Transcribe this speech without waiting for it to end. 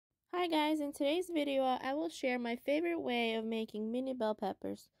Hi guys, in today's video I will share my favorite way of making mini bell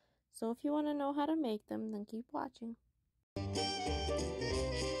peppers. So if you want to know how to make them, then keep watching.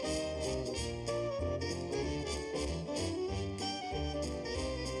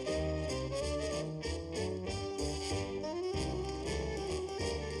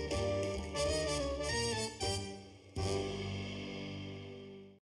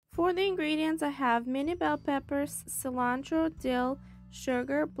 For the ingredients, I have mini bell peppers, cilantro, dill,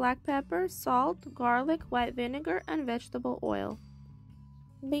 sugar, black pepper, salt, garlic, white vinegar, and vegetable oil.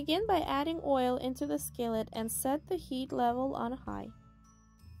 Begin by adding oil into the skillet and set the heat level on high.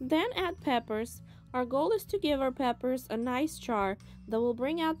 Then add peppers. Our goal is to give our peppers a nice char that will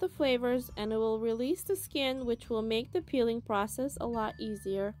bring out the flavors and it will release the skin, which will make the peeling process a lot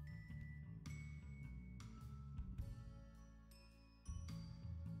easier.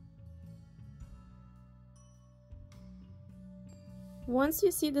 Once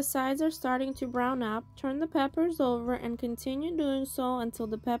you see the sides are starting to brown up, turn the peppers over and continue doing so until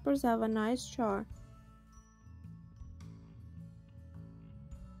the peppers have a nice char.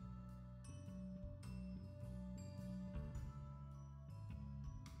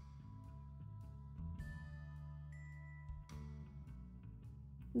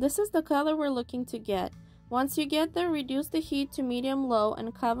 This is the color we're looking to get. Once you get there, reduce the heat to medium-low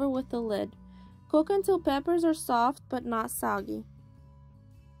and cover with the lid. Cook until peppers are soft but not soggy.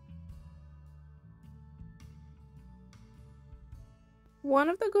 One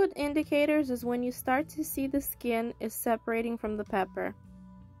of the good indicators is when you start to see the skin is separating from the pepper.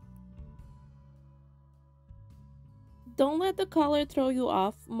 Don't let the color throw you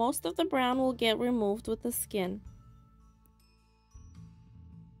off. Most of the brown will get removed with the skin.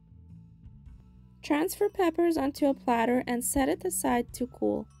 Transfer peppers onto a platter and set it aside to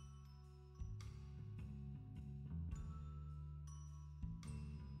cool.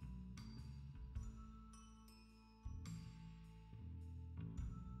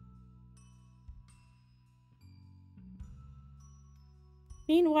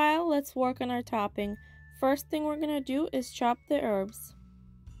 Meanwhile, let's work on our topping. First thing we're gonna do is chop the herbs.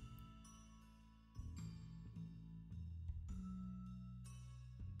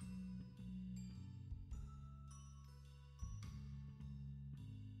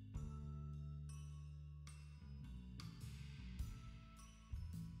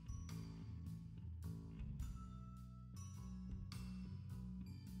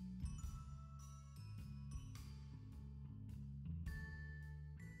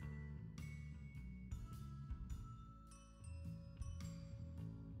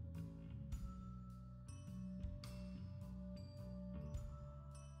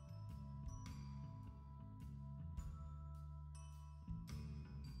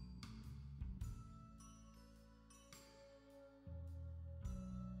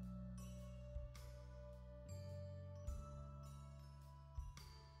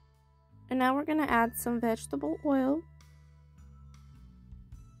 And now we're going to add some vegetable oil,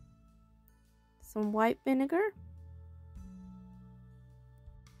 some white vinegar,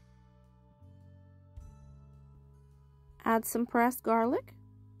 add some pressed garlic,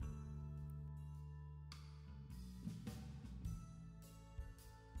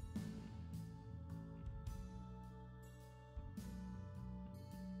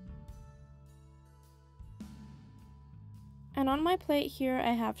 and on my plate here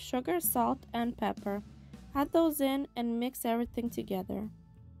I have sugar, salt, and pepper. Add those in and mix everything together.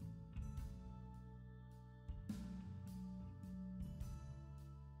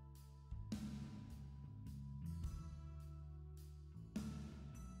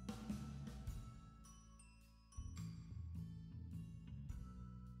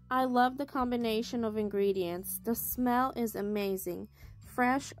 I love the combination of ingredients. The smell is amazing.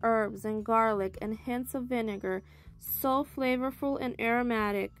 Fresh herbs and garlic and hints of vinegar. So flavorful and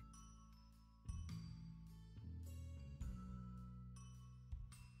aromatic.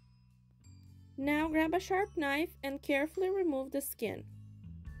 Now grab a sharp knife and carefully remove the skin.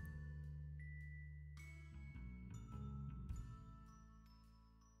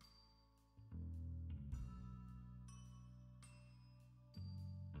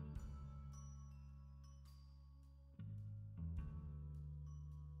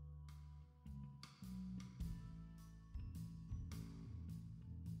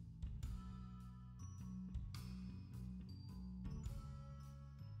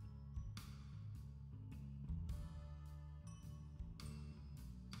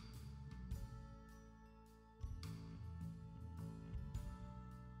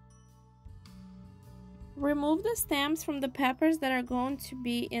 Remove the stems from the peppers that are going to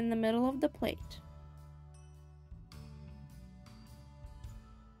be in the middle of the plate.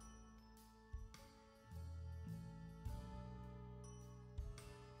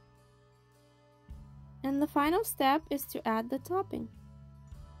 And the final step is to add the topping.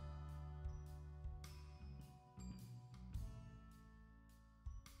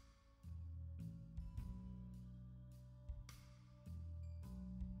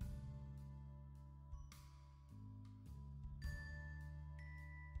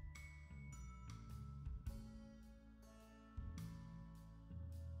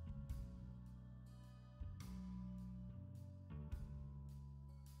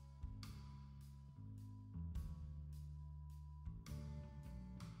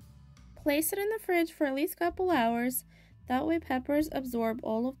 Place it in the fridge for at least a couple hours. That way peppers absorb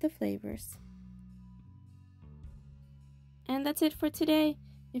all of the flavors. And that's it for today.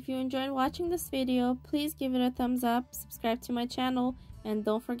 If you enjoyed watching this video, please give it a thumbs up, subscribe to my channel, and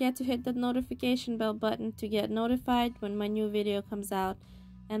don't forget to hit the notification bell button to get notified when my new video comes out.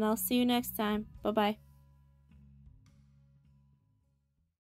 And I'll see you next time. Bye bye.